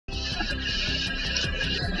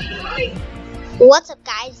What's up,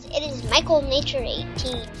 guys? It is Michael Nature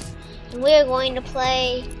 18, and we're going to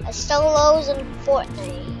play a solos in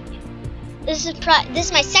Fortnite. This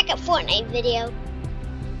is my second Fortnite video,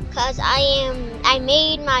 cause I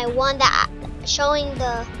made my one that showing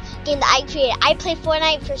the game that I created. I played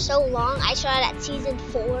Fortnite for so long. I started at season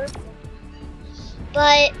 4,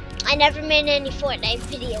 but I never made any Fortnite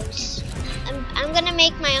videos. I'm gonna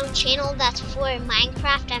make my own channel that's for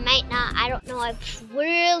Minecraft. I might not. I don't know. I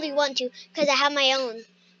really want to, because I have my own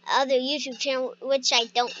other YouTube channel which I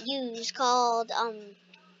don't use, called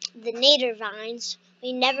the Nader Vines.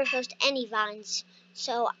 We never post any vines,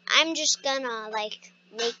 so I'm just gonna like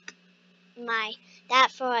make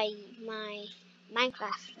that for my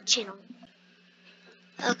Minecraft channel.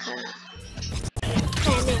 Okay.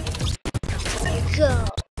 Come in. Go.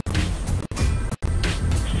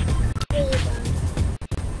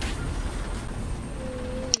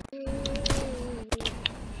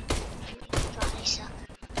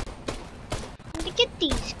 Get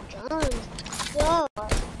these guns. Whoa.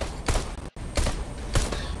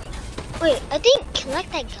 Wait, I didn't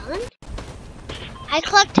collect that gun? I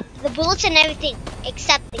collect the bullets and everything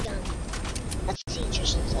except the gun. That's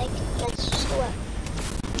interesting. Like, that's just what.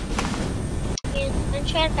 Man, I'm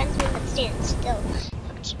trying to find something that stands still.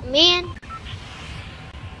 Man.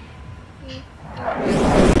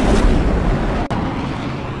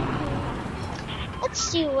 Let's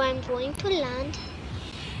see where I'm going to land.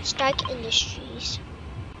 Stark Industries.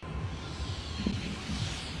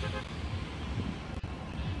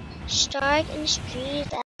 Stark Industries,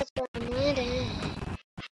 that's where I'm landing.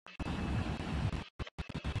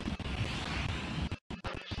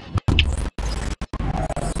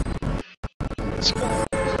 Let's go.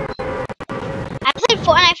 I played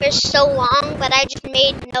Fortnite for so long, but I just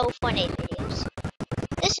made no Fortnite videos.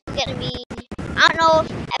 This is gonna be, I don't know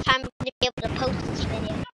if I'm gonna be able to post this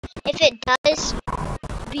video. If it does,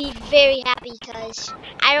 be very happy, because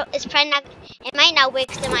it's probably not, it might not work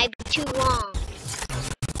because it might be too long.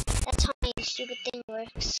 That's how my stupid thing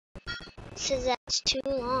works. It says that's too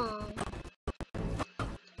long.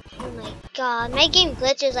 Oh my god, my game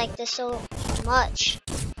glitches like this so much.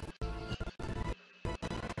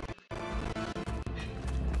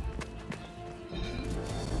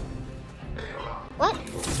 What?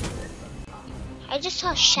 I just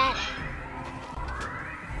saw a shadow.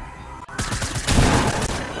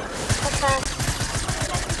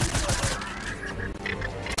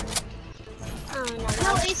 Oh,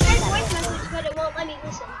 no, it says voice message, but it won't let me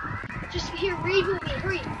listen. Just here, reboot me,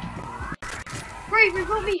 hurry. Hurry,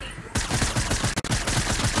 reboot me.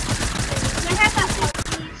 Can I have that phone,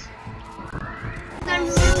 please? I'm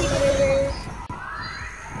really good.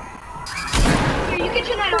 Here, you can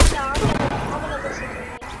turn that off now. I'm gonna listen to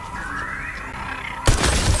it.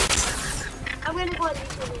 I'm gonna go on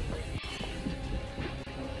YouTube.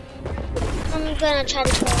 I'm gonna try to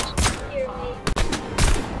play. Here, wait.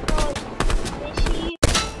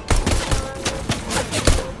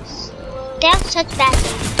 That's such bad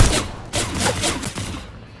things.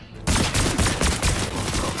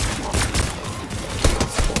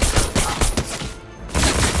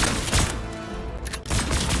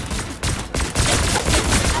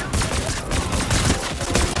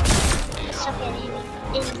 Stop getting me.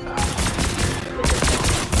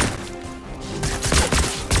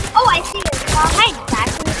 Oh, I see it. Hi, Dad.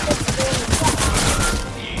 Can you put the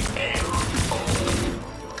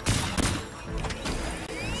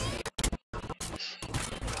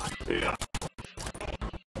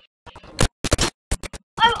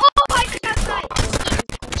Oh, I just got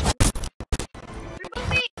remove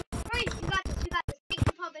me! Hurry, you got this, Take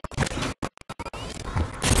the public.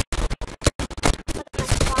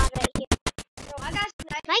 right here. No, I got some.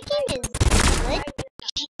 My game is good.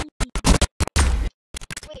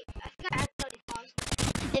 Wait, I forgot to tell you pause.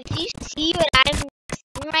 If you see what